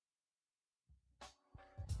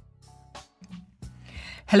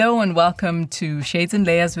Hello and welcome to Shades and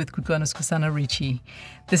Layers with Kutlwanosikhosana Richie.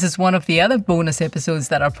 This is one of the other bonus episodes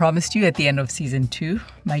that I promised you at the end of season 2.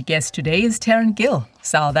 My guest today is Taryn Gill,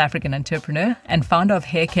 South African entrepreneur and founder of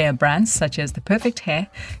hair care brands such as The Perfect Hair,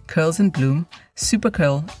 Curls and Bloom, Super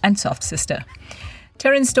Curl, and Soft Sister.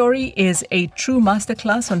 Taryn's story is a true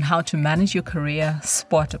masterclass on how to manage your career,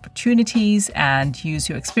 spot opportunities, and use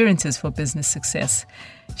your experiences for business success.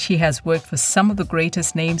 She has worked for some of the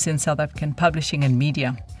greatest names in South African publishing and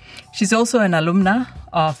media. She's also an alumna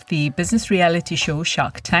of the business reality show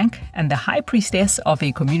Shark Tank and the high priestess of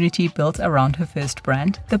a community built around her first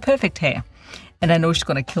brand, The Perfect Hair. And I know she's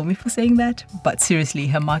going to kill me for saying that, but seriously,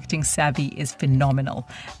 her marketing savvy is phenomenal.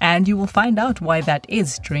 And you will find out why that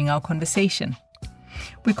is during our conversation.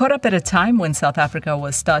 We caught up at a time when South Africa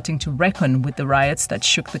was starting to reckon with the riots that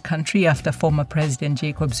shook the country after former President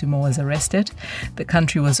Jacob Zuma was arrested. The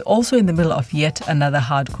country was also in the middle of yet another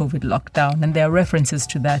hard COVID lockdown, and there are references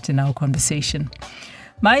to that in our conversation.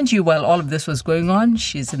 Mind you, while all of this was going on,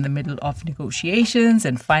 she's in the middle of negotiations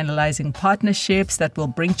and finalizing partnerships that will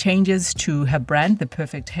bring changes to her brand, The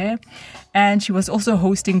Perfect Hair. And she was also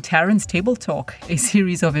hosting Taryn's Table Talk, a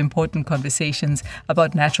series of important conversations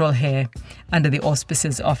about natural hair under the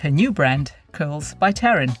auspices of her new brand, Curls by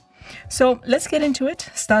Taryn. So let's get into it,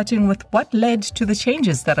 starting with what led to the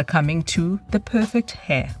changes that are coming to The Perfect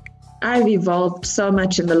Hair. I've evolved so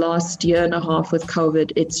much in the last year and a half with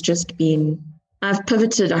COVID. I've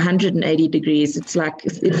pivoted 180 degrees. It's like,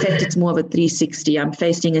 in fact, it's more of a 360. I'm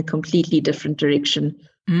facing a completely different direction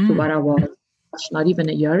to what I was not even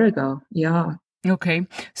a year ago. Yeah. Okay.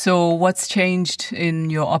 So what's changed in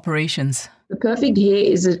your operations? The Perfect Hair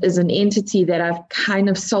is an entity that I've kind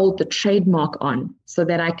of sold the trademark on so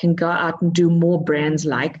that I can go out and do more brands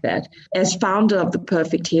like that. As founder of The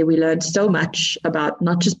Perfect Hair, we learned so much about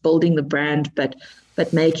not just building the brand, but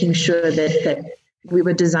making sure that we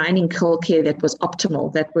were designing curl care that was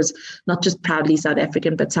optimal, that was not just proudly South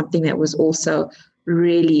African, but something that was also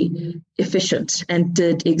really efficient and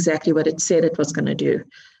did exactly what it said it was going to do.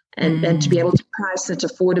 And to be able to price it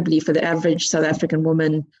affordably for the average South African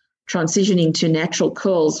woman transitioning to natural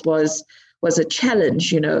curls was a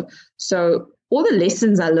challenge, you know. So all the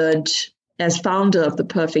lessons I learned as founder of The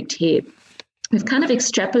Perfect Hair, we've kind of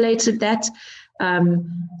extrapolated that.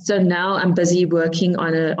 So now I'm busy working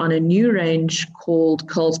on a new range called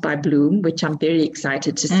Curls by Bloom, which I'm very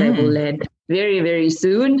excited to say will land very, very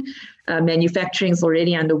soon. Manufacturing is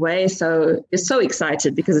already underway, so it's so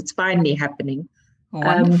excited because it's finally happening.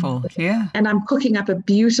 Wonderful, yeah. And I'm cooking up a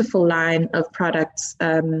beautiful line of products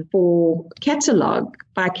for Catalog.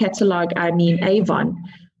 By Catalog, I mean Avon.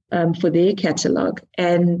 For their catalog.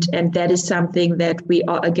 And that is something that we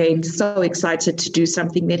are, again, so excited to do,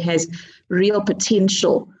 something that has real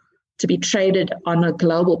potential to be traded on a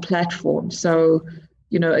global platform. So,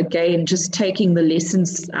 you know, again, just taking the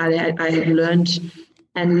lessons I have learned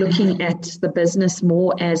and looking at the business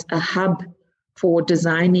more as a hub for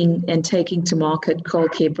designing and taking to market curl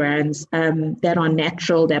care brands that are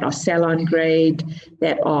natural, that are salon grade,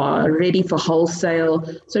 that are ready for wholesale.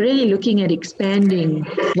 So really looking at expanding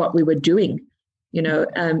what we were doing, you know,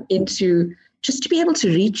 into just to be able to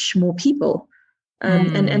reach more people.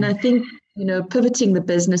 And I think, you know, pivoting the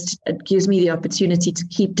business, it gives me the opportunity to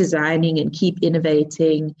keep designing and keep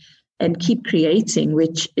innovating and keep creating,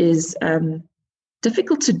 which is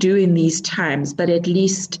difficult to do in these times, but at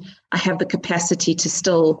least I have the capacity to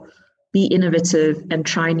still be innovative and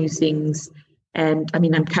try new things. And I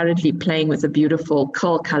mean, I'm currently playing with a beautiful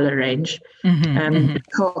curl color range.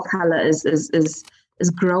 Curl color is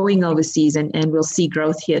growing overseas, and we'll see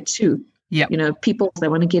growth here too. Yeah, you know, people, they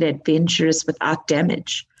want to get adventurous without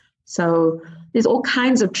damage. So there's all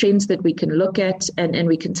kinds of trends that we can look at and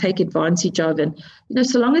we can take advantage of. And, you know,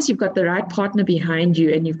 so long as you've got the right partner behind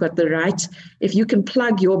you and you've got the right, if you can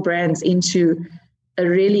plug your brands into a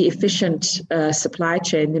really efficient supply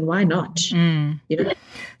chain, then why not? You know?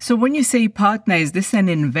 So when you say partner, is this an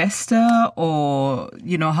investor or,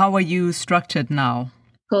 you know, how are you structured now?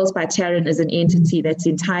 Curls by Taryn is an entity that's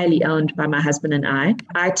entirely owned by my husband and I.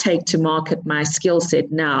 I take to market my skill set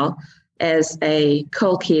now as a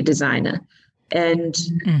curl care designer. And,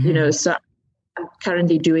 you know, so I'm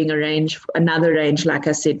currently doing another range, like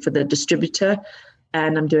I said, for the distributor.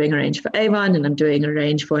 And I'm doing a range for Avon, and I'm doing a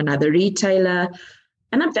range for another retailer.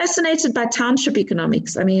 And I'm fascinated by township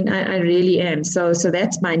economics. I mean, I really am. So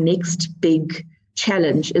that's my next big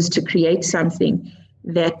challenge, is to create something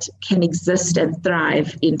that can exist and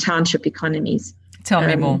thrive in township economies. Tell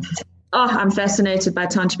me more. I'm fascinated by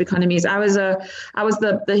township economies. I was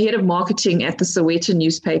the head of marketing at the Sowetan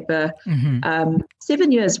newspaper.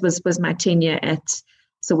 7 years was my tenure at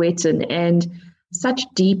Sowetan, and such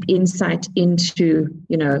deep insight into,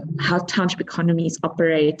 how township economies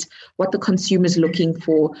operate, what the consumer is looking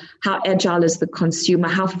for, how agile is the consumer,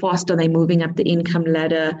 how fast are they moving up the income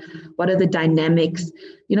ladder, what are the dynamics.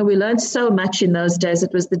 We learned so much in those days.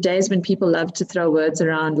 It was the days when people loved to throw words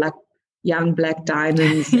around like young black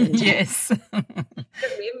diamonds. Yes.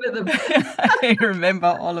 Remember them? I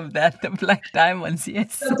remember all of that, the black diamonds,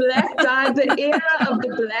 yes. The era of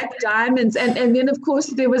the black diamonds. And then, of course,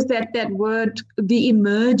 there was that word, the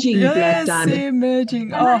emerging black diamond. Yes,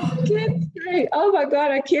 emerging. And I kept saying, oh my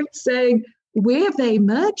God, I kept saying, where have they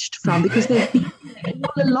emerged from? Because they've been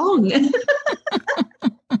all along.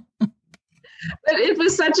 But it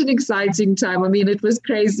was such an exciting time. I mean, it was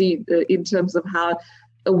crazy in terms of how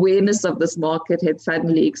awareness of this market had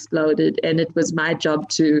suddenly exploded, and it was my job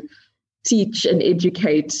to teach and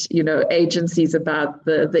educate, agencies about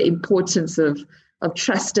the importance of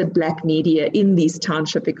trusted black media in these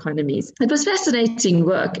township economies. It was fascinating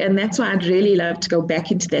work, and that's why I'd really love to go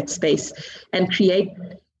back into that space and create.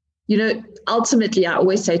 Ultimately, I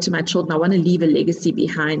always say to my children, I want to leave a legacy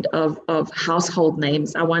behind of household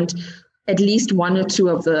names. I want at least one or two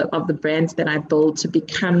of the brands that I build to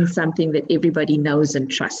become something that everybody knows and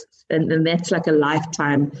trusts. And that's like a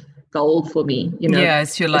lifetime goal for me. Yeah,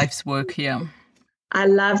 it's your life's work here. I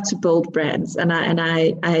love to build brands, and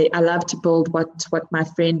I love to build what my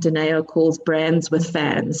friend Daneo calls brands with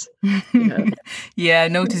fans. Yeah, I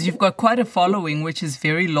notice you've got quite a following, which is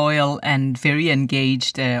very loyal and very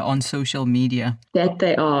engaged on social media. That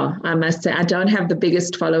they are, I must say. I don't have the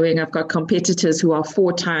biggest following. I've got competitors who are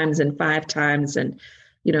 4 times and 5 times, and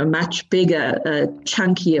much bigger,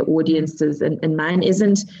 chunkier audiences, and mine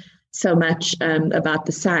isn't so much about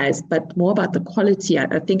the size, but more about the quality.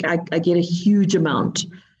 I think I get a huge amount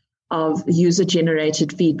of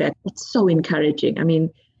user-generated feedback. It's so encouraging. I mean,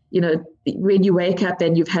 when you wake up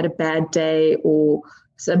and you've had a bad day, or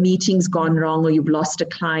a meeting's gone wrong, or you've lost a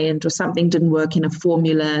client, or something didn't work in a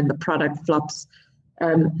formula and the product flops,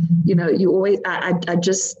 you always, I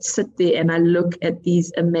just sit there and I look at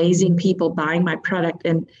these amazing people buying my product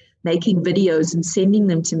and making videos and sending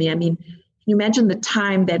them to me. I mean, can you imagine the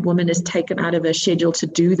time that woman has taken out of her schedule to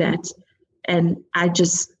do that? And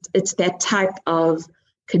it's that type of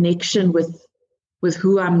connection with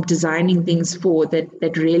who I'm designing things for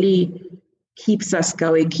that really keeps us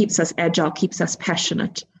going, keeps us agile, keeps us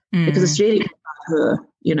passionate, because it's really about her,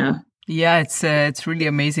 Yeah, it's really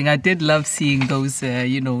amazing. I did love seeing those,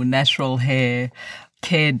 natural hair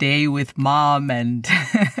care day with mom and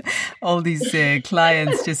all these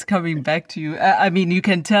clients just coming back to you. I mean, you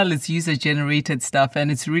can tell it's user-generated stuff, and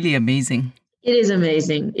it's really amazing. It is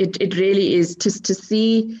amazing. It really is to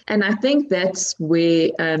see. And I think that's where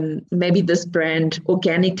maybe this brand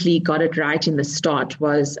organically got it right in the start,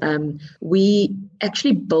 was we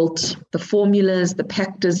actually built the formulas, the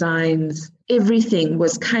pack designs, everything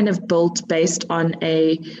was kind of built based on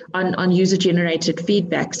user-generated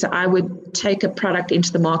feedback. So I would take a product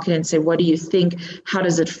into the market and say, what do you think? How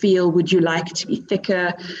does it feel? Would you like it to be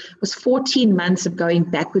thicker? It was 14 months of going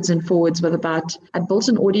backwards and forwards with I built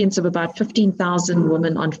an audience of about 15,000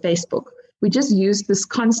 women on Facebook. We just used this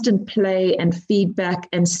constant play and feedback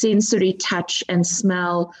and sensory touch and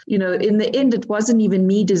smell. In the end, it wasn't even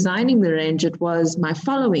me designing the range. It was my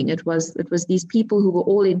following. It was these people who were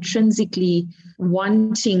all intrinsically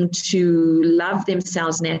wanting to love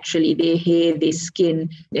themselves naturally, their hair, their skin.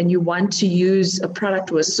 And you want to use a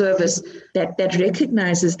product or a service that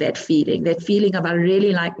recognizes that feeling of I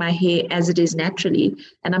really like my hair as it is naturally,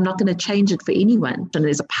 and I'm not going to change it for anyone. And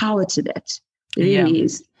there's a power to that. There really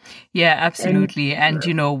is. Yeah, absolutely. And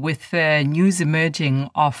with news emerging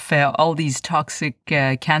of all these toxic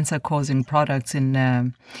cancer-causing products in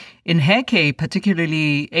hair care,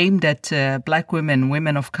 particularly aimed at Black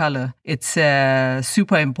women of color, it's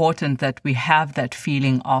super important that we have that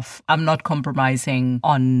feeling of I'm not compromising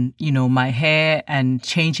on, my hair and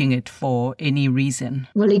changing it for any reason.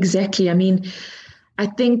 Well, exactly. I mean, I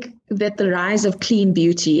think that the rise of clean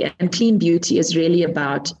beauty, and clean beauty is really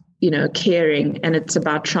about caring, and it's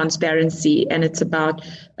about transparency, and it's about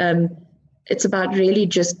really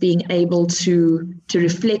just being able to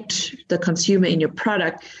reflect the consumer in your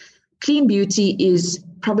product. Clean beauty is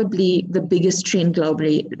probably the biggest trend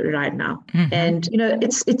globally right now, and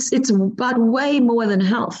it's about way more than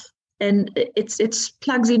health. And it's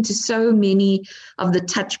plugs into so many of the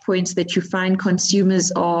touch points that you find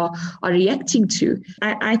consumers are reacting to.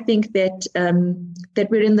 I think that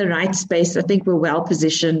we're in the right space. I think we're well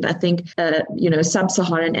positioned. I think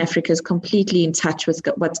sub-Saharan Africa is completely in touch with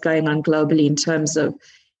what's going on globally in terms of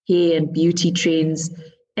hair and beauty trends.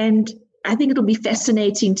 And I think it'll be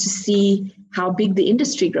fascinating to see how big the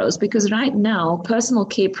industry grows. Because right now, personal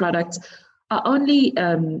care products are only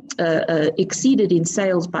exceeded in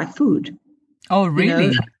sales by food. Oh, really?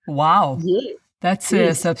 You know? Wow. Yes. That's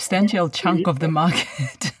a substantial chunk of the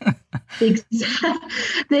market.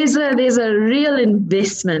 There's a real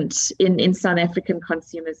investment in South African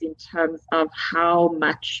consumers in terms of how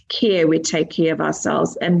much care we take care of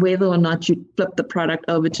ourselves, and whether or not you flip the product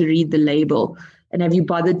over to read the label, and have you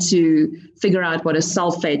bothered to figure out what a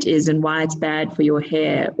sulfate is and why it's bad for your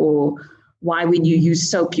hair, or why when you use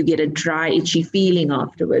soap you get a dry, itchy feeling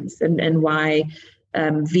afterwards, and why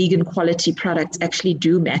vegan quality products actually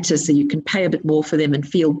do matter, so you can pay a bit more for them and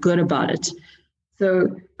feel good about it.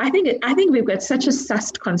 So I think we've got such a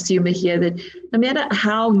sussed consumer here that no matter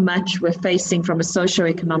how much we're facing from a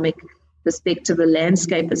socioeconomic perspective, the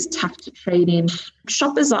landscape is tough to trade in.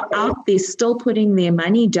 Shoppers are out there still putting their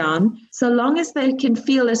money down, so long as they can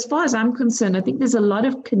feel, as far as I'm concerned, I think there's a lot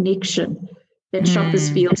of connection that shoppers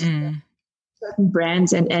feel to certain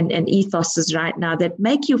brands and ethoses right now that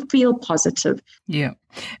make you feel positive. Yeah.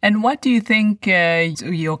 And what do you think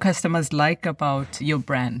your customers like about your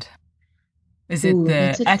brand? Is it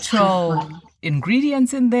the actual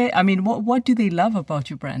ingredients in there? I mean, what do they love about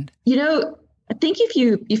your brand? You know, I think if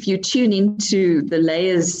you tune into the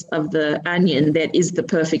layers of the onion that is the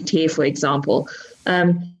perfect hair, for example,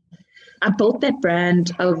 I built that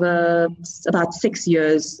brand over about 6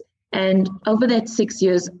 years. And over that 6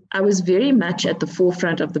 years, I was very much at the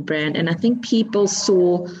forefront of the brand. And I think people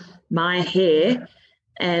saw my hair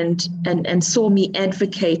and saw me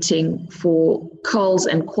advocating for curls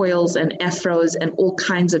and coils and afros and all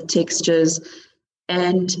kinds of textures.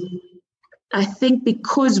 And I think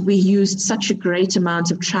because we used such a great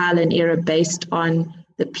amount of trial and error based on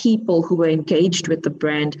the people who were engaged with the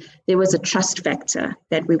brand, there was a trust factor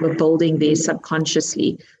that we were building there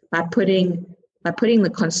subconsciously by putting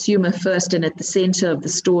the consumer first and at the center of the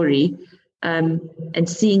story, and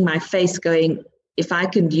seeing my face going, if I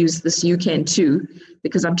can use this, you can too,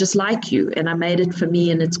 because I'm just like you and I made it for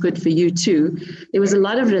me and it's good for you too. There was a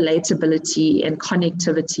lot of relatability and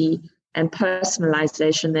connectivity and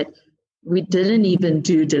personalization that we didn't even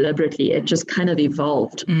do deliberately. It just kind of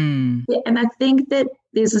evolved. And I think that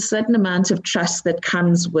there's a certain amount of trust that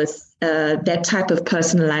comes with that type of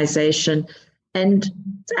personalization. And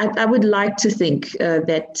I would like to think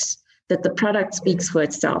that the product speaks for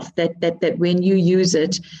itself, that when you use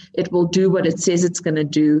it, it will do what it says it's going to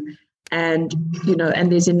do. And, you know,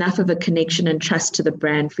 and there's enough of a connection and trust to the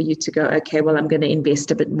brand for you to go, okay, well, I'm going to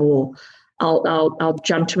invest a bit more. I'll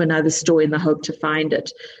jump to another store in the hope to find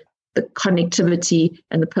it. The connectivity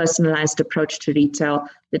and the personalized approach to retail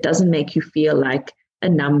that doesn't make you feel like a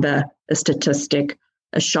number, a statistic,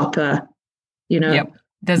 a shopper, you know. Yep.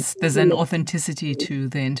 There's an authenticity to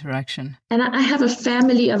the interaction. And I have a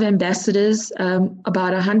family of ambassadors,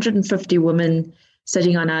 about 150 women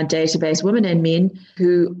sitting on our database, women and men,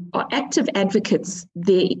 who are active advocates.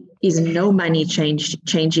 There is no money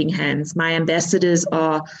changing hands. My ambassadors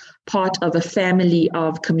are part of a family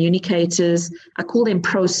of communicators. I call them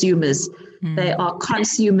prosumers. They are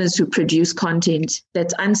consumers who produce content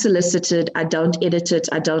that's unsolicited. I don't edit it.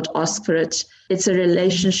 I don't ask for it. It's a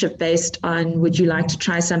relationship based on, would you like to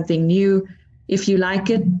try something new? If you like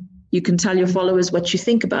it, you can tell your followers what you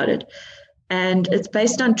think about it. And it's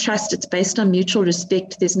based on trust. It's based on mutual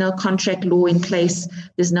respect. There's no contract law in place.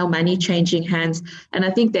 There's no money changing hands. And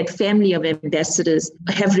I think that family of ambassadors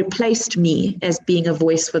have replaced me as being a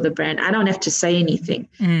voice for the brand. I don't have to say anything.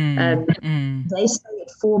 They say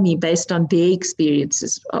it for me based on their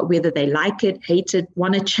experiences, whether they like it, hate it,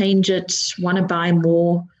 want to change it, want to buy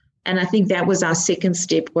more. And I think that was our second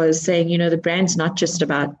step, was saying, you know, the brand's not just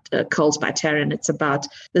about Curls by Taryn. It's about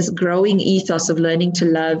this growing ethos of learning to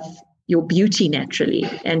love your beauty naturally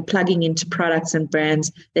and plugging into products and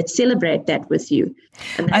brands that celebrate that with you.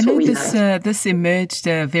 And that's I know what we this emerged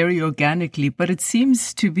very organically, but it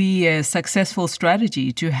seems to be a successful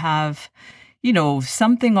strategy to have, you know,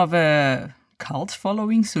 something of a cult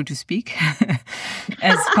following, so to speak,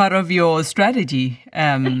 as part of your strategy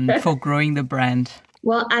for growing the brand.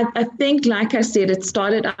 Well, I think, like I said, it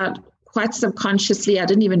started out quite subconsciously. I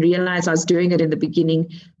didn't even realize I was doing it in the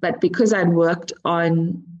beginning, but because I'd worked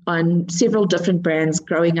on several different brands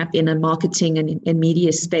growing up in a marketing and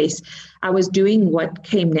media space, I was doing what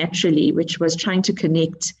came naturally, which was trying to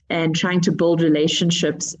connect and trying to build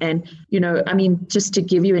relationships. And, you know, I mean, just to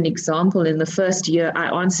give you an example, in the first year, I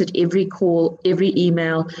answered every call, every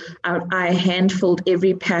email. I hand-filled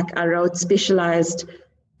every pack. I wrote specialized,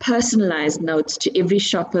 personalized notes to every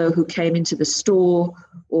shopper who came into the store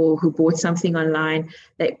or who bought something online,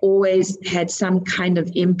 they always had some kind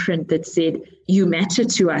of imprint that said, you matter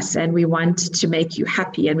to us and we want to make you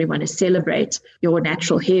happy and we want to celebrate your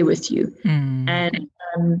natural hair with you. And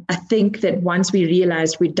I think that once we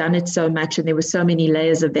realized we'd done it so much and there were so many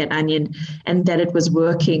layers of that onion and that it was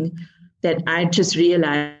working, that I just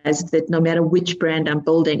realized that no matter which brand I'm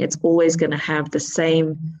building, it's always going to have the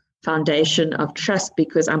same foundation of trust,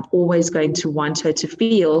 because I'm always going to want her to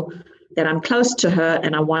feel that I'm close to her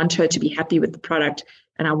and I want her to be happy with the product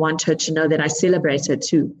and I want her to know that I celebrate her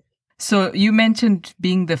too. So you mentioned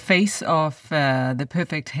being the face of the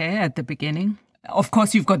perfect hair at the beginning. Of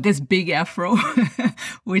course, you've got this big afro,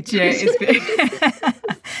 which is big.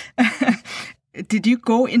 Did you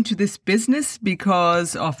go into this business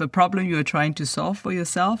because of a problem you were trying to solve for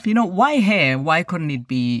yourself? You know, why hair? Why couldn't it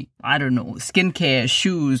be, I don't know, skincare,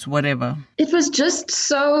 shoes, whatever? It was just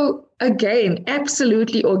so, again,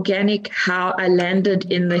 absolutely organic how I landed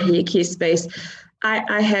in the hair care space.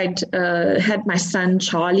 I had my son,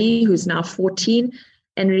 Charlie, who's now 14,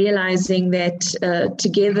 and realizing that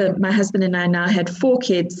together, my husband and I now had 4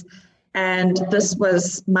 kids. And this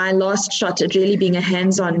was my last shot at really being a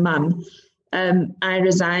hands-on mum. I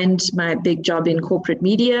resigned my big job in corporate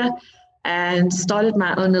media and started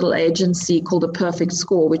my own little agency called The Perfect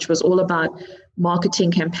Score, which was all about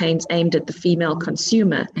marketing campaigns aimed at the female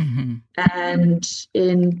consumer. And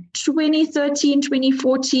in 2013,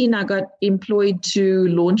 2014, I got employed to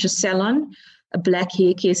launch a salon, a black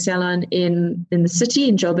hair care salon in the city,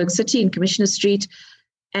 in Joburg City, in Commissioner Street.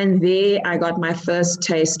 And there I got my first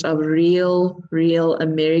taste of real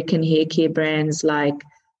American hair care brands like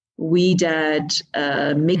Weedad,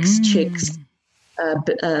 Mixed Chicks,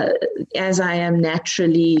 As I Am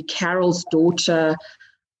Naturally, Carol's Daughter.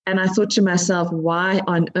 And I thought to myself, why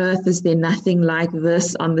on earth is there nothing like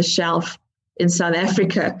this on the shelf in South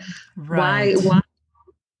Africa? Right.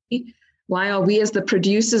 Why are we, as the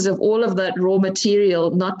producers of all of that raw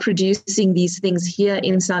material, not producing these things here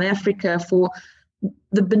in South Africa for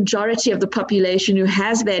the majority of the population who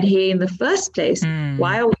has that hair in the first place?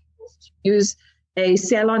 Why are we supposed to use a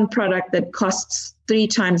salon product that costs 3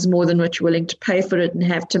 times more than what you're willing to pay for it and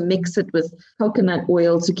have to mix it with coconut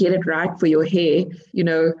oil to get it right for your hair? You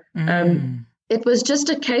know, it was just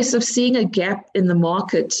a case of seeing a gap in the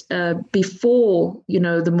market before, you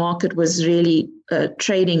know, the market was really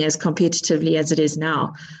trading as competitively as it is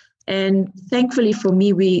now. And thankfully for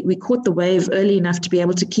me, we caught the wave early enough to be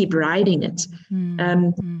able to keep riding it.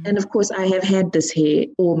 And of course, I have had this hair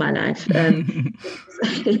all my life.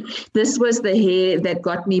 This was the hair that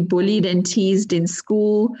got me bullied and teased in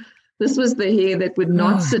school. This was the hair that would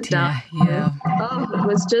not sit down. Yeah. It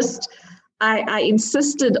was just, I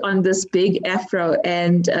insisted on this big afro,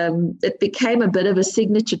 and it became a bit of a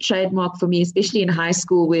signature trademark for me, especially in high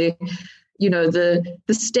school, where you know, the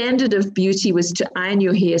standard of beauty was to iron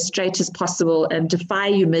your hair straight as possible and defy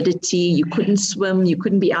humidity. You couldn't swim. You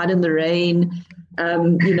couldn't be out in the rain,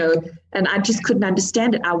 you know, and I just couldn't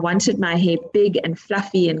understand it. I wanted my hair big and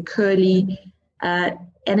fluffy and curly,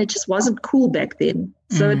 and it just wasn't cool back then.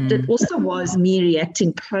 So it also was me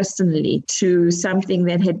reacting personally to something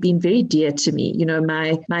that had been very dear to me. You know,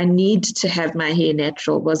 my need to have my hair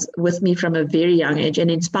natural was with me from a very young age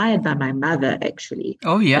and inspired by my mother, actually.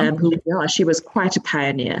 Oh, yeah. She was quite a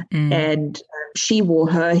pioneer. And she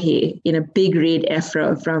wore her hair in a big red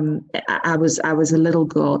afro from, I was a little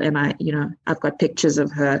girl, and I've got pictures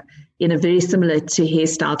of her in a very similar to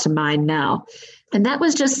hairstyle to mine now. And that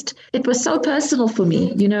was just, it was so personal for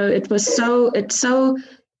me. You know, I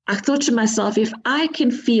thought to myself, if I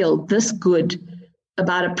can feel this good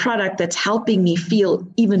about a product that's helping me feel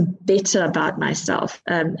even better about myself,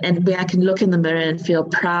 and where I can look in the mirror and feel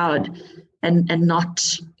proud and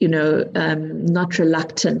not, you know, not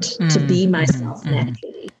reluctant to be myself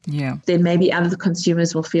naturally, then maybe other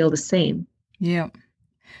consumers will feel the same. Yeah.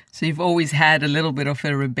 So you've always had a little bit of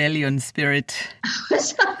a rebellion spirit.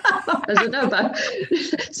 I don't know, but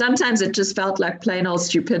sometimes it just felt like plain old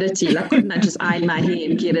stupidity. Like, couldn't I just iron my hair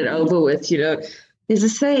and get it over with, you know? There's a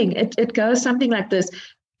saying, it goes something like this.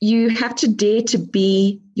 You have to dare to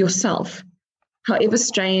be yourself, however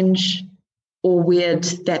strange or weird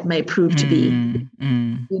that may prove to be.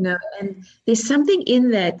 You know, and there's something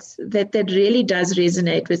in that really does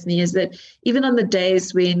resonate with me, is that even on the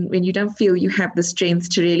days when you don't feel you have the strength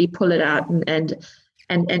to really pull it out and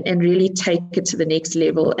really take it to the next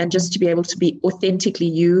level, and just to be able to be authentically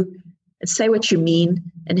you and say what you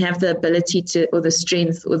mean and have the ability to, or the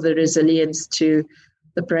strength or the resilience to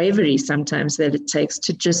the bravery sometimes that it takes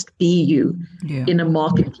to just be you in a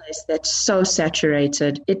marketplace that's so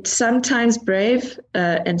saturated. It's sometimes brave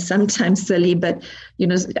and sometimes silly, but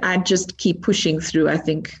I just keep pushing through. I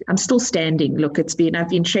think I'm still standing. Look, I've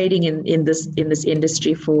been trading in this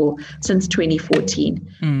industry since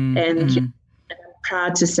 2014, and I'm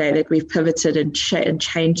proud to say that we've pivoted and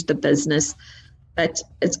changed the business. But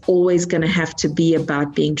it's always going to have to be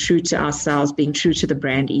about being true to ourselves, being true to the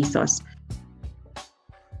brand ethos.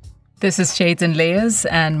 This is Shades and Layers,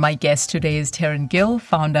 and my guest today is Taryn Gill,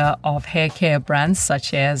 founder of hair care brands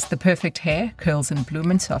such as The Perfect Hair, Curls and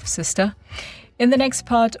Bloom, and Soft Sister. In the next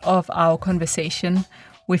part of our conversation,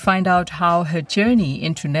 we find out how her journey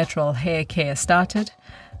into natural hair care started,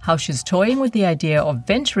 how she's toying with the idea of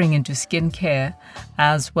venturing into skincare,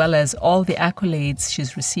 as well as all the accolades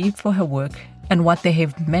she's received for her work and what they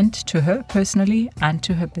have meant to her personally and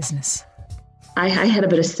to her business. I had a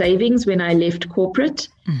bit of savings when I left corporate,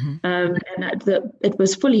 it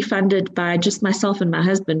was fully funded by just myself and my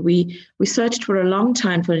husband. We searched for a long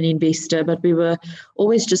time for an investor, but we were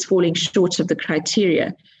always just falling short of the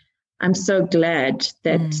criteria. I'm so glad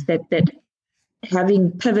that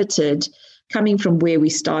having pivoted, coming from where we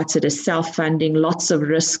started as self-funding, lots of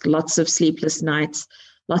risk, lots of sleepless nights,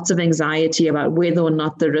 lots of anxiety about whether or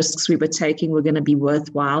not the risks we were taking were going to be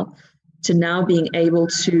worthwhile, to now being able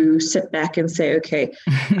to sit back and say, okay,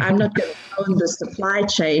 I'm not going to own the supply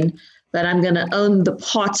chain, but I'm going to own the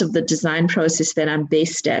part of the design process that I'm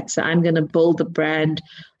best at. So I'm going to build the brand.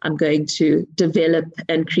 I'm going to develop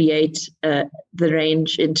and create the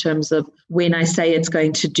range in terms of when I say it's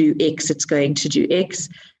going to do X, it's going to do X.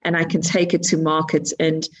 And I can take it to market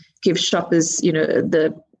and give shoppers,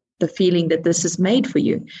 the feeling that this is made for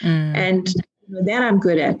you. And that I'm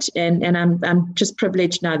good at, and I'm just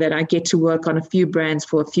privileged now that I get to work on a few brands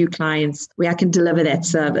for a few clients where I can deliver that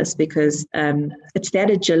service, because it's that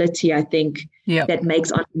agility, I think, that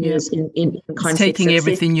makes entrepreneurs in concept taking success.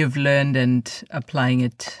 Everything you've learned and applying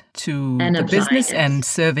it to the business and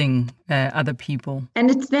serving other people. And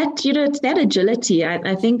it's that agility.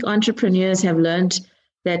 I think entrepreneurs have learned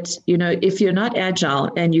that if you're not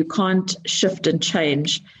agile and you can't shift and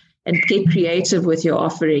change and get creative with your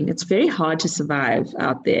offering, it's very hard to survive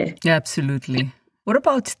out there. Yeah, absolutely. What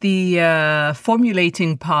about the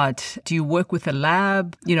formulating part? Do you work with a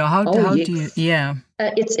lab? How yes. do you? Yeah.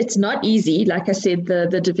 It's not easy. Like I said,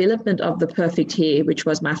 the development of The Perfect Hair, which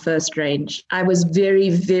was my first range, I was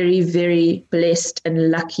very, very, very blessed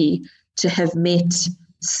and lucky to have met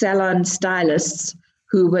salon stylists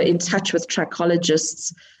who were in touch with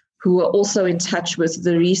trichologists, who were also in touch with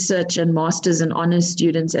the research and masters and honors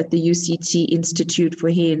students at the UCT Institute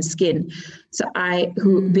for Hair and Skin. So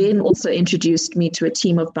who then also introduced me to a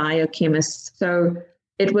team of biochemists. So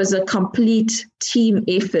it was a complete team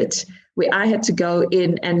effort where I had to go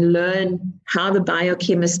in and learn how the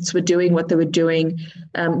biochemists were doing what they were doing,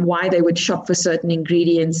 why they would shop for certain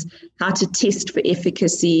ingredients, how to test for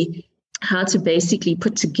efficacy, how to basically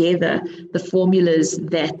put together the formulas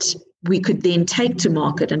that we could then take to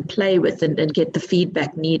market and play with and get the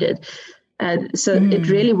feedback needed. So it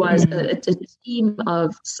really was a team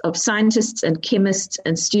of scientists and chemists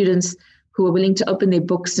and students who were willing to open their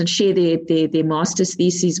books and share their master's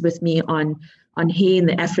theses with me on hair in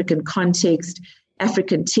the African context,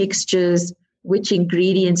 African textures, which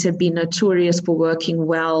ingredients have been notorious for working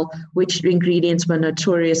well, which ingredients were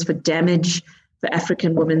notorious for damage for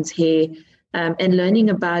African women's hair. And learning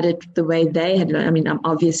about it the way they had learned. I mean, I'm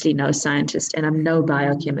obviously no scientist and I'm no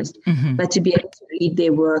biochemist, but to be able to read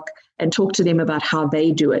their work and talk to them about how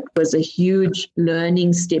they do it was a huge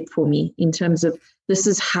learning step for me in terms of this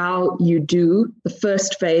is how you do the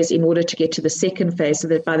first phase in order to get to the second phase, so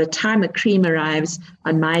that by the time a cream arrives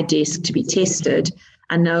on my desk to be tested,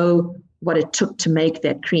 I know what it took to make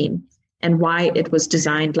that cream and why it was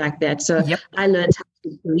designed like that. So I learned how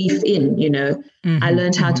to brief in, I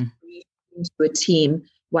learned how to into a team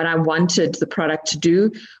what I wanted the product to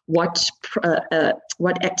do, what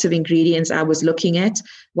active ingredients I was looking at,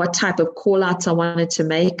 what type of call outs I wanted to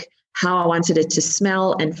make, how I wanted it to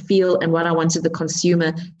smell and feel, and what I wanted the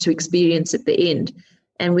consumer to experience at the end.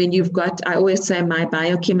 And when you've got, I always say my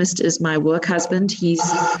biochemist is my work husband. He's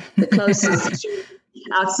the closest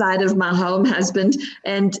outside of my home husband.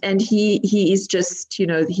 And he is just, he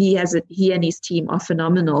and his team are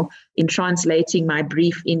phenomenal in translating my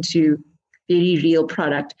brief into very real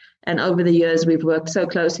product. And over the years, we've worked so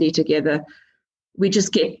closely together. We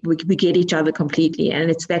just get each other completely.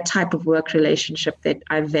 And it's that type of work relationship that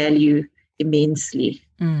I value immensely.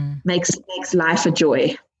 Makes life a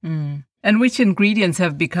joy. And which ingredients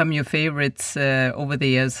have become your favorites over the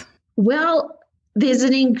years? Well, There's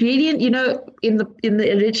an ingredient, in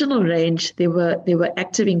the original range, there were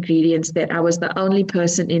active ingredients that I was the only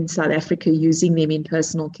person in South Africa using them in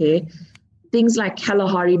personal care. Things like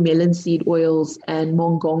Kalahari melon seed oils and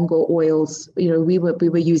mongongo oils, we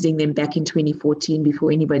were using them back in 2014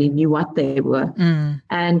 before anybody knew what they were.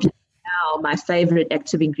 And now my favorite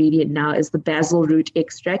active ingredient now is the basil root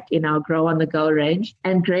extract in our Grow on the Go range.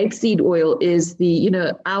 And grapeseed oil is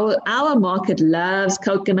our market loves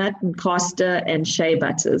coconut and castor and shea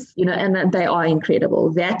butters, and they are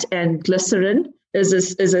incredible. That and glycerin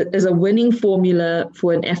is a winning formula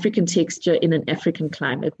for an African texture in an African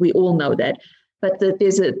climate. We all know that. But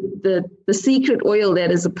the secret oil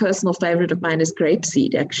that is a personal favorite of mine is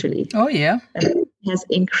grapeseed, actually. Oh, yeah. It has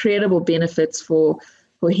incredible benefits for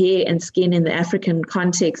hair and skin in the African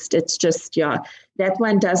context. It's just, that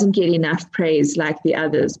one doesn't get enough praise like the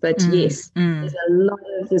others. But yes, there's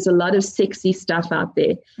a lot of sexy stuff out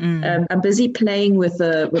there. I'm busy playing with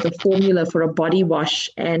a formula for a body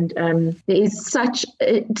wash, and there is such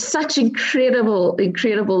incredible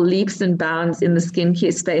leaps and bounds in the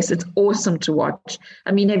skincare space. It's awesome to watch.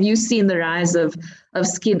 I mean, have you seen the rise of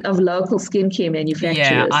local skincare manufacturers?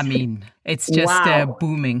 Yeah, I mean, it's just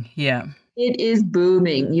booming. Yeah. It is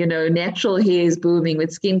booming. Natural hair is booming,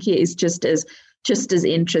 with skincare is just as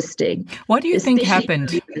interesting. What do you think happened?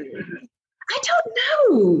 I don't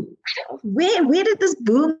know. Where did this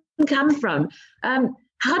boom come from?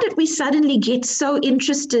 How did we suddenly get so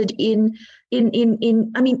interested in I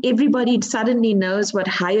mean, everybody suddenly knows what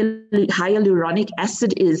hyaluronic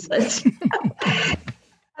acid is.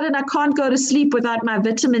 And I can't go to sleep without my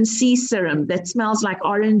vitamin C serum that smells like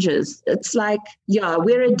oranges. It's like,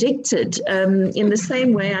 we're addicted. In the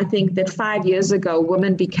same way, I think that 5 years ago,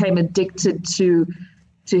 women became addicted to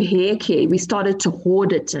hair care. We started to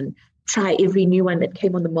hoard it and try every new one that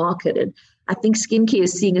came on the market. And I think skincare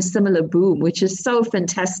is seeing a similar boom, which is so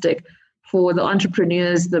fantastic for the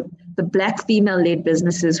entrepreneurs, the Black female-led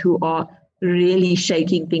businesses who are really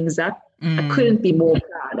shaking things up. I couldn't be more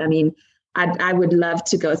proud. I mean, I would love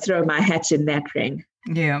to go throw my hat in that ring.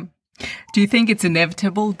 Yeah. Do you think it's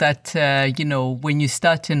inevitable that, when you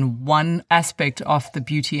start in one aspect of the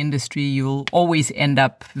beauty industry, you'll always end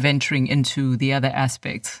up venturing into the other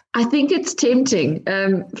aspects? I think it's tempting.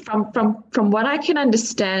 From what I can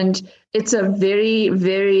understand, it's a very,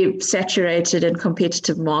 very saturated and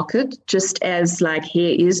competitive market, just as like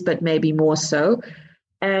hair is, but maybe more so.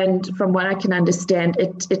 And from what I can understand,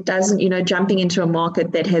 it doesn't, jumping into a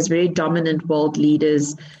market that has very dominant world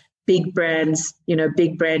leaders, big brands,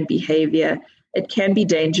 big brand behavior, it can be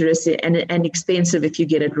dangerous and expensive if you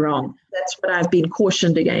get it wrong. That's what I've been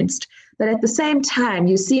cautioned against. But at the same time,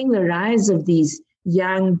 you're seeing the rise of these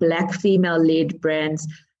young Black female-led brands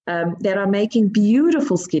that are making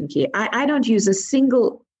beautiful skincare. I don't use a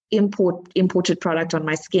single imported product on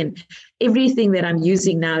my skin. Everything that I'm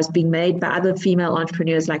using now is being made by other female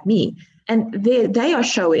entrepreneurs like me. And they are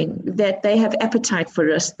showing that they have appetite for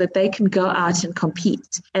risk, that they can go out and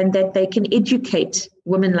compete, and that they can educate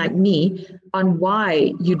women like me on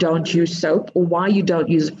why you don't use soap or why you don't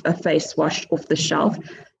use a face wash off the shelf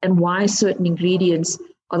and why certain ingredients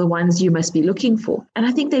are the ones you must be looking for. And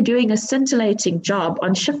I think they're doing a scintillating job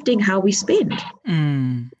on shifting how we spend.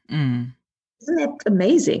 Isn't that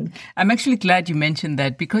amazing? I'm actually glad you mentioned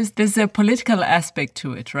that because there's a political aspect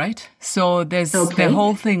to it, right? So there's the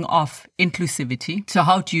whole thing of inclusivity. So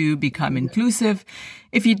how do you become inclusive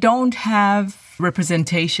if you don't have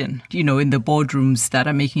representation, in the boardrooms that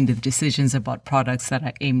are making the decisions about products that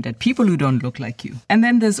are aimed at people who don't look like you? And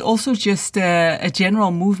then there's also just a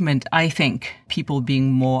general movement, I think, people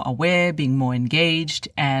being more aware, being more engaged,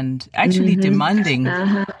 and actually demanding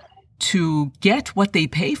to get what they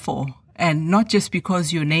pay for. And not just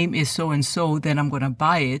because your name is so-and-so, then I'm going to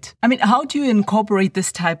buy it. I mean, how do you incorporate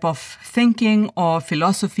this type of thinking or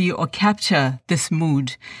philosophy or capture this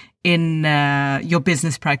mood in your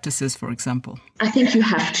business practices, for example? I think you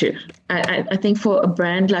have to. I think for a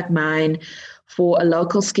brand like mine, for a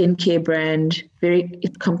local skincare brand,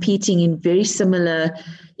 competing in very similar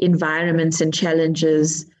environments and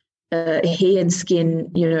challenges, hair and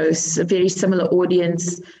skin, it's a very similar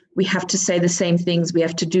audience. We have to say the same things. We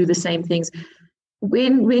have to do the same things.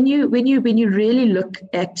 When you really look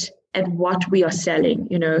at what we are selling,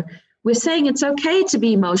 we're saying it's okay to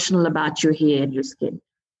be emotional about your hair and your skin.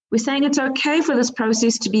 We're saying it's okay for this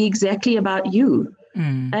process to be exactly about you,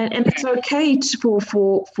 and it's okay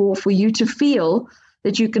for you to feel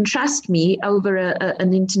that you can trust me over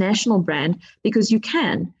an international brand because you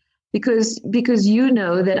can. Because you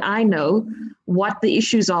know that I know what the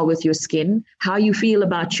issues are with your skin, how you feel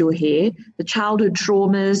about your hair, the childhood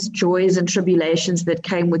traumas, joys, and tribulations that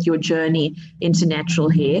came with your journey into natural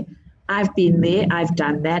hair. I've been there. I've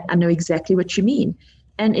done that. I know exactly what you mean.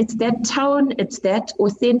 And it's that tone, it's that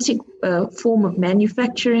authentic form of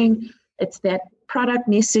manufacturing, it's that product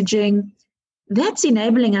messaging that's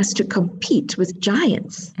enabling us to compete with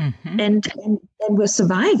giants. And we're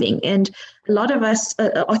surviving. And a lot of us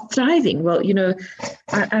are thriving. Well,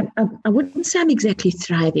 I wouldn't say I'm exactly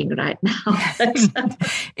thriving right now.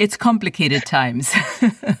 It's complicated times.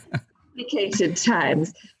 Complicated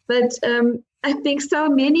times. But I think so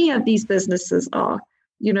many of these businesses are.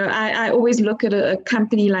 I always look at a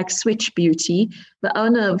company like Switch Beauty, the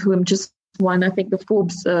owner of whom just won, I think, the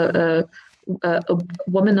Forbes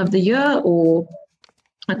Woman of the Year, or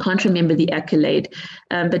I can't remember the accolade,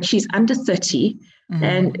 but she's under 30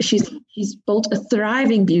 and she's built a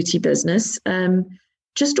thriving beauty business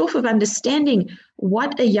just off of understanding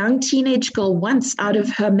what a young teenage girl wants out of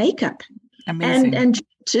her makeup. Amazing. And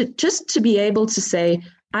to be able to say,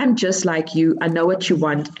 I'm just like you. I know what you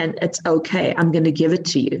want, and it's okay. I'm going to give it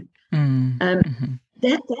to you.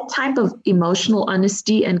 That type of emotional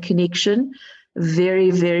honesty and connection, very,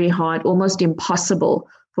 very hard, almost impossible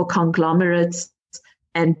for conglomerates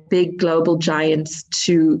and big global giants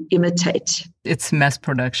to imitate. It's mass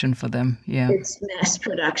production for them. Yeah. It's mass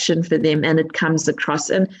production for them, and it comes across.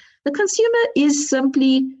 And the consumer is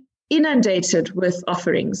simply inundated with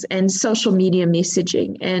offerings and social media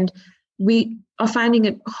messaging. And we are finding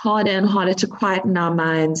it harder and harder to quieten our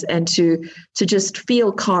minds and to just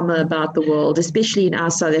feel calmer about the world, especially in our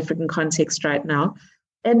South African context right now.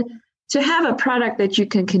 And to have a product that you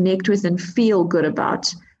can connect with and feel good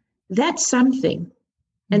about, that's something.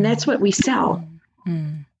 And that's what we sell.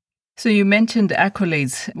 So you mentioned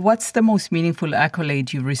accolades. What's the most meaningful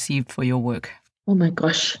accolade you received for your work? Oh my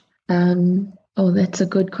gosh. That's a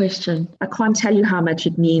good question. I can't tell you how much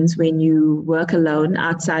it means when you work alone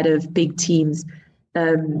outside of big teams,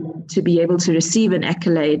 to be able to receive an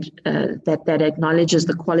accolade that acknowledges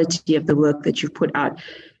the quality of the work that you've put out.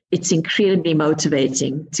 It's incredibly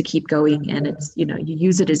motivating to keep going, and it's, you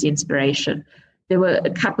use it as inspiration. There were a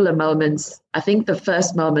couple of moments. I think the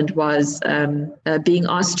first moment was being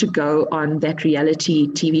asked to go on that reality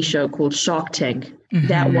TV show called Shark Tank.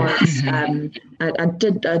 That was, I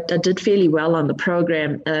did fairly well on the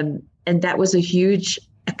program. And that was a huge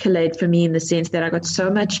accolade for me in the sense that I got so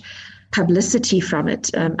much publicity from it.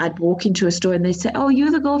 I'd walk into a store and they'd say, "Oh,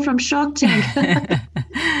 you're the girl from Shark Tank."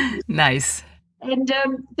 Nice. And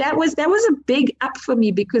that was a big up for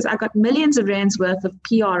me, because I got millions of rands worth of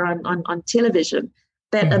PR on television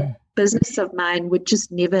that a business of mine would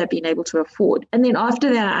just never have been able to afford. And then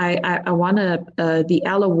after that, I won the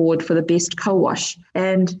Elle Award for the best co-wash.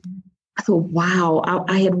 And I thought, wow,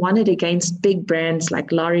 I had won it against big brands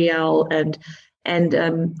like L'Oreal. And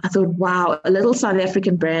I thought, wow, a little South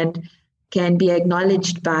African brand can be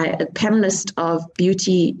acknowledged by a panelist of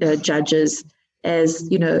beauty judges as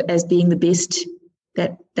being the best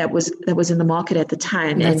that was in the market at the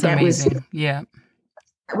time. That's and that amazing.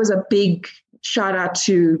 That was a big shout out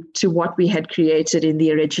to what we had created in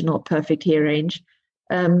the original Perfect Hair range.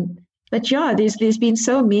 But yeah, there's been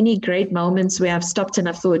so many great moments where I've stopped and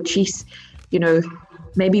I've thought, geez,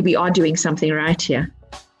 maybe we are doing something right here.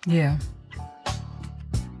 Yeah.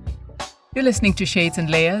 You're listening to Shades and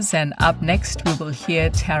Layers, and up next we will hear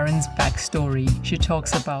Taryn's backstory. She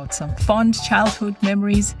talks about some fond childhood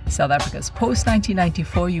memories, South Africa's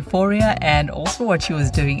post-1994 euphoria, and also what she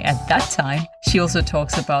was doing at that time. She also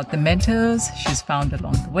talks about the mentors she's found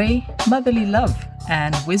along the way, motherly love,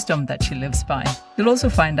 and wisdom that she lives by. You'll also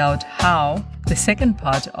find out how the second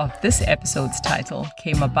part of this episode's title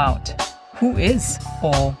came about. Who is,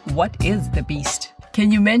 or what is, the beast?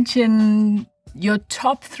 Can you mention your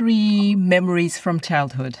top 3 memories from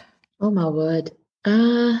childhood? Oh, my word.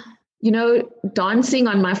 Dancing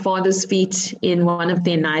on my father's feet in one of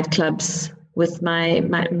their nightclubs with my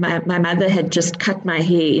mother had just cut my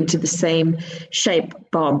hair into the same shape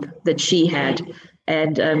bob that she had.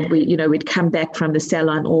 And we'd come back from the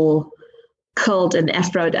salon all curled and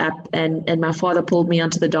afroed up, and my father pulled me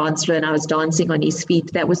onto the dance floor and I was dancing on his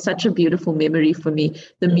feet. That was such a beautiful memory for me.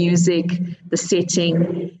 The music, the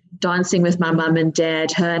setting, dancing with my mum and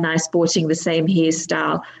dad, her and I sporting the same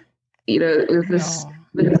hairstyle, with this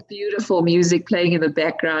beautiful music playing in the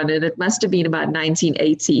background. And it must have been about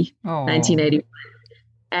 1980.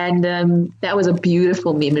 And that was a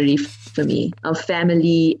beautiful memory for me, of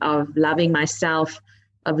family, of loving myself,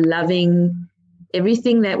 of loving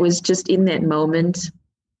everything that was just in that moment.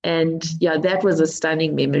 And yeah, that was a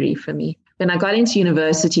stunning memory for me. when I got into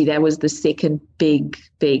university, that was the second big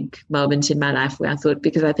moment in my life where I thought,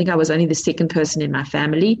 because I think I was only the second person in my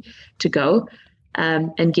family to go.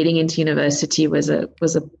 And getting into university was a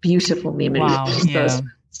beautiful memory. Wow, I was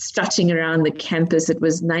strutting around the campus. It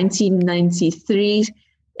was 1993,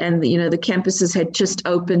 and the campuses had just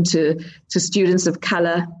opened to students of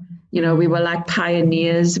color. We were like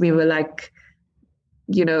pioneers. We were like,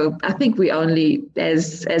 I think we only,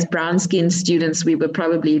 as brown-skinned students, we were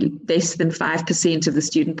probably less than 5% of the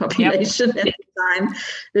student population at the time.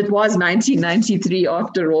 It was 1993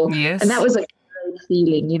 after all. Yes. And that was a great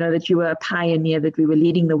feeling, that you were a pioneer, that we were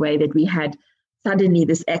leading the way, that we had suddenly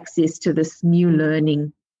this access to this new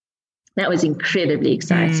learning. That was incredibly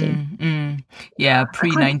exciting. Yeah,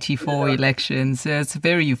 pre-94 elections. It's a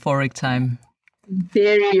very euphoric time.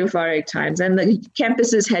 Very euphoric times. And the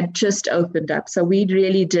campuses had just opened up. So we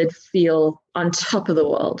really did feel on top of the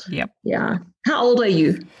world. Yep. Yeah. How old are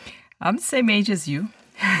you? I'm the same age as you.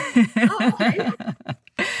 Oh, okay.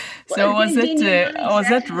 So was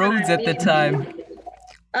it Rhodes at the time?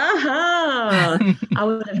 I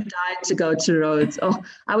would have died to go to Rhodes. Oh,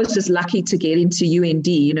 I was just lucky to get into UND.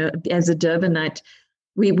 As a Durbanite,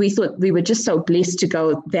 we thought we were just so blessed to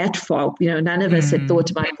go that far. None of us had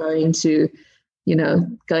thought about going to,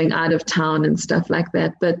 going out of town and stuff like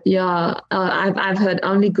that. But yeah, I've heard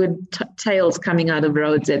only good tales coming out of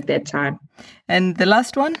Rhodes at that time. And the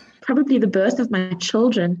last one? Probably the birth of my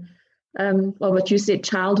children. Or what you said,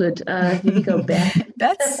 childhood. Let me go back.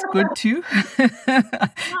 That's good too.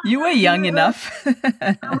 You were young enough.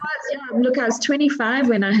 I was, yeah. Look, I was 25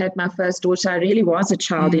 when I had my first daughter. I really was a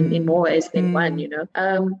child in more ways than one,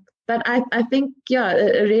 But I think,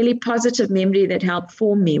 a really positive memory that helped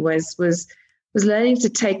form me was learning to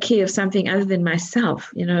take care of something other than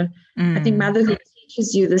myself. I think motherhood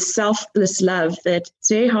teaches you this selfless love that it's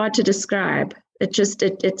very hard to describe.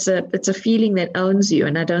 It's a feeling that owns you,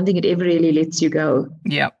 and I don't think it ever really lets you go.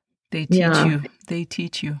 Yeah, they teach you. They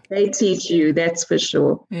teach you. They teach you. That's for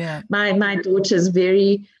sure. Yeah. My daughter's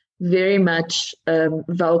very, very much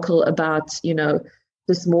vocal about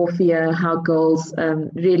dysmorphia, how girls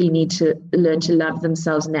really need to learn to love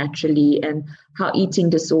themselves naturally, and how eating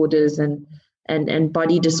disorders and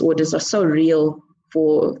body disorders are so real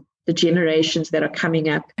for the generations that are coming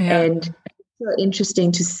up. Yeah. And it's so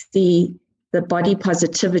interesting to see the body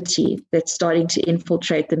positivity that's starting to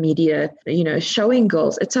infiltrate the media, showing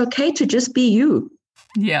girls it's okay to just be you.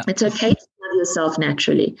 Yeah. It's okay to love yourself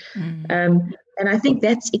naturally. And I think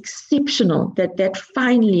that's exceptional that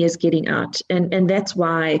finally is getting out. And that's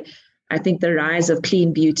why I think the rise of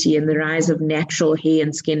clean beauty and the rise of natural hair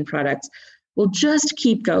and skin products will just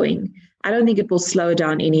keep going. I don't think it will slow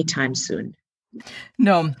down anytime soon.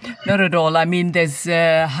 No, not at all. I mean, there's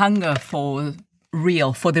a hunger for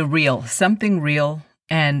the real, something real,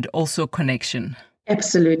 and also connection.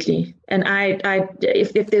 Absolutely. And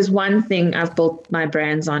if there's one thing I've built my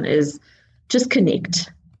brands on is just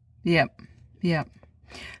connect. Yeah.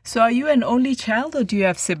 So are you an only child, or do you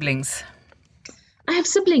have siblings? I have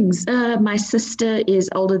siblings. My sister is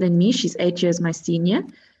older than me. She's 8 years my senior.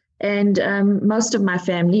 And most of my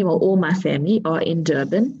family, well, all my family are in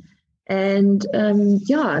Durban. And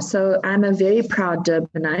so I'm a very proud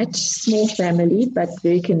Durbanite, small family, but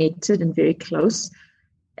very connected and very close.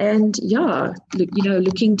 And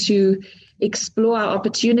looking to explore our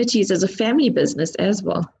opportunities as a family business as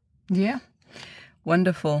well. Yeah,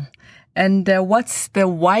 wonderful. And what's the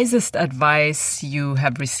wisest advice you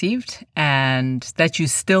have received and that you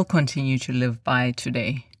still continue to live by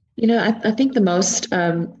today? I think the most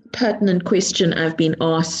pertinent question I've been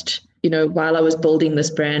asked while I was building this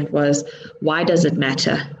brand was, why does it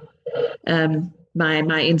matter? My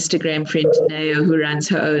Instagram friend, Neo, who runs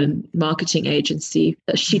her own marketing agency,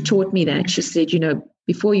 she taught me that. She said,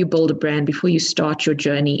 before you build a brand, before you start your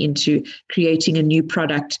journey into creating a new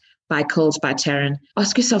product by Curls by Taryn,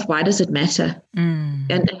 ask yourself, why does it matter?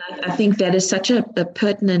 And I think that is such a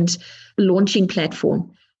pertinent launching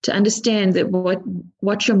platform to understand that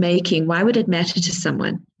what you're making, why would it matter to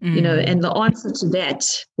someone? And the answer to that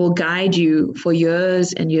will guide you for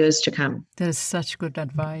years and years to come. That is such good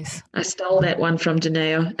advice. I stole that one from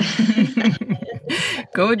Dineo.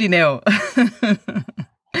 Go, Dineo.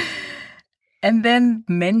 And then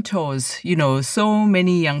mentors, so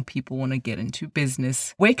many young people want to get into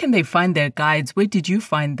business. Where can they find their guides? Where did you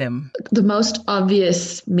find them? The most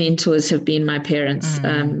obvious mentors have been my parents.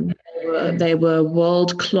 They were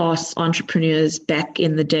world-class entrepreneurs back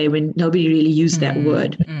in the day when nobody really used that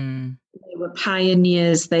word. They were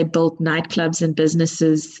pioneers. They built nightclubs and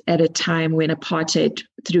businesses at a time when apartheid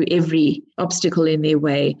threw every obstacle in their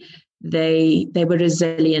way. They were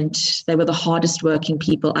resilient. They were the hardest working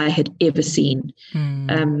people I had ever seen.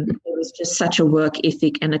 There was just such a work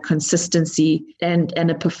ethic and a consistency and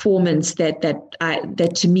a performance that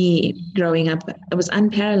to me growing up, it was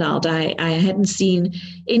unparalleled. I hadn't seen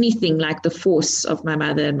anything like the force of my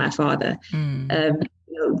mother and my father.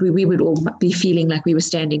 We would all be feeling like we were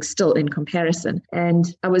standing still in comparison.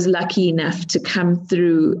 And I was lucky enough to come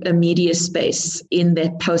through a media space in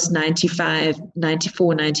that post-95,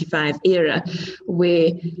 94, 95 era,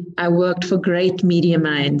 where I worked for great media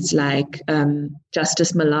minds like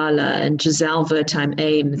Justice Malala and Giselle Wertheim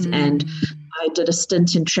Ames. And I did a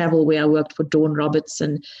stint in travel where I worked for Dawn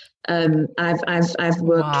Robertson. I've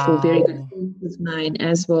worked for very good friends of mine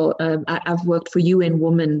as well. I've worked for UN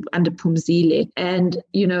Women under Phumzile, and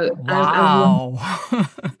I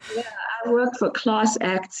worked for class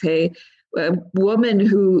acts. Hey, women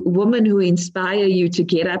who inspire you to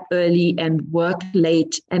get up early and work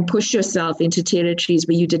late and push yourself into territories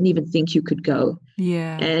where you didn't even think you could go.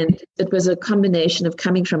 Yeah. And it was a combination of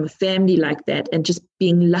coming from a family like that and just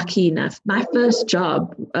being lucky enough. My first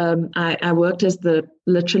job, I worked as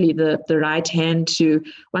literally the right hand to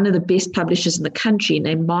one of the best publishers in the country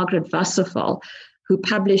named Margaret Wasserfall, who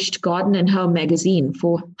published Garden and Home magazine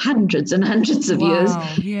for hundreds and hundreds of years.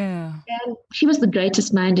 Yeah. And she was the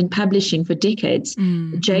greatest mind in publishing for decades.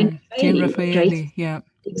 Jane Raffaelli,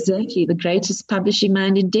 exactly, the greatest publishing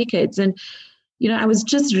mind in decades. And, I was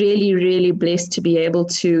just really, really blessed to be able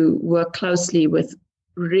to work closely with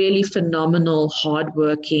really phenomenal,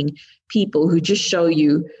 hardworking people who just show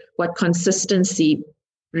you what consistency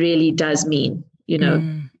really does mean,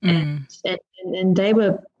 And they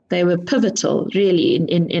were pivotal, really,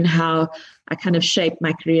 in how I kind of shaped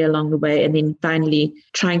my career along the way, and then finally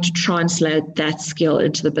trying to translate that skill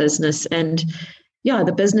into the business. And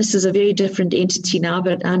the business is a very different entity now,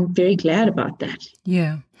 but I'm very glad about that.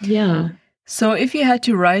 Yeah. Yeah. So if you had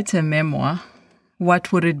to write a memoir,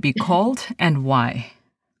 what would it be called and why?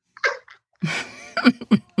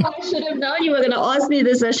 I should have known you were going to ask me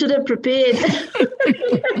this. I should have prepared.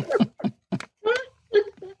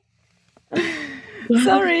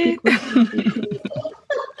 Sorry.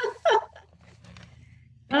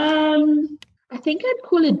 I think I'd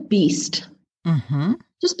call it Beast.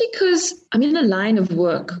 Just because I'm in a line of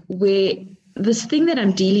work where this thing that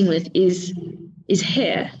I'm dealing with is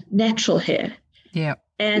hair, natural hair. Yeah.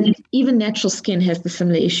 And even natural skin has the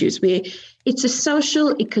similar issues where it's a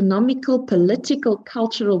social, economical, political,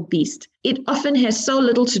 cultural beast. It often has so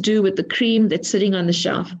little to do with the cream that's sitting on the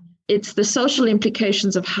shelf. It's the social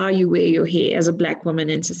implications of how you wear your hair as a Black woman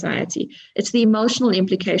in society. It's the emotional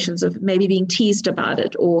implications of maybe being teased about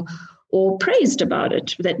it or praised about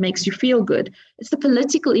it that makes you feel good. It's the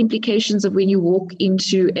political implications of when you walk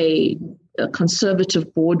into a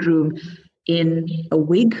conservative boardroom in a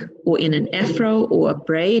wig or in an afro or a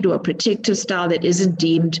braid or a protective style that isn't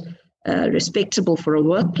deemed respectable for a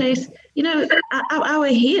workplace. Our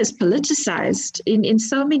hair is politicized in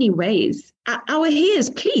so many ways. Our hair is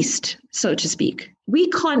policed, so to speak. We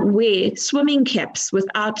can't wear swimming caps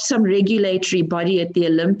without some regulatory body at the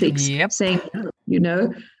Olympics saying, we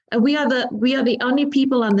are the only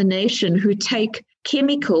people on the nation who take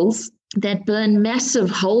chemicals that burn massive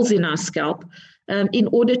holes in our scalp in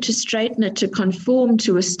order to straighten it to conform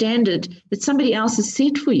to a standard that somebody else has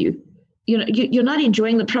set for you. You're not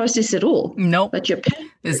enjoying the process at all. No, but you're paying.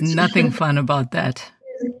 There's nothing fun about that.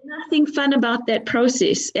 There's nothing fun about that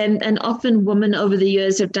process. And often women over the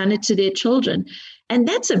years have done it to their children. And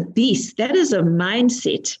that's a beast. That is a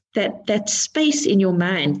mindset, that space in your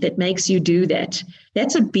mind that makes you do that.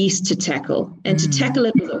 That's a beast to tackle. And to tackle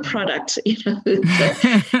it with a product,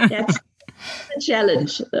 that's a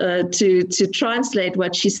challenge to translate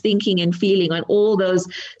what she's thinking and feeling on all those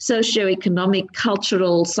socioeconomic,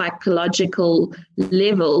 cultural, psychological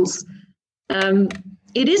levels.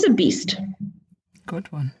 It is a beast. Good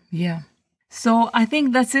one. Yeah. So I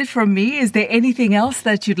think that's it from me. Is there anything else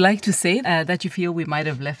that you'd like to say that you feel we might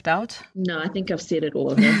have left out? No, I think I've said it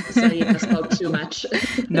all. Sorry if I spoke too much.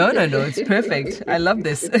 No, it's perfect. I love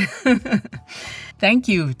this. Thank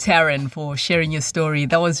you, Taryn, for sharing your story.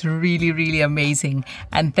 That was really, really amazing.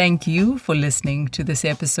 And thank you for listening to this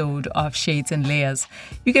episode of Shades and Layers.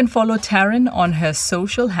 You can follow Taryn on her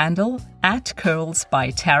social handle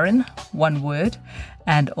 @curlsbytaryn, one word,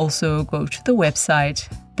 and also go to the website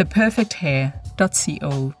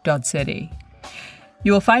theperfecthair.co.za.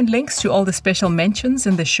 You will find links to all the special mentions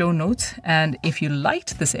in the show notes. And if you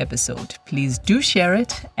liked this episode, please do share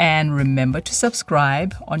it and remember to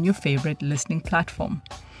subscribe on your favorite listening platform.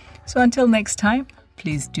 So until next time,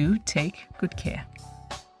 please do take good care.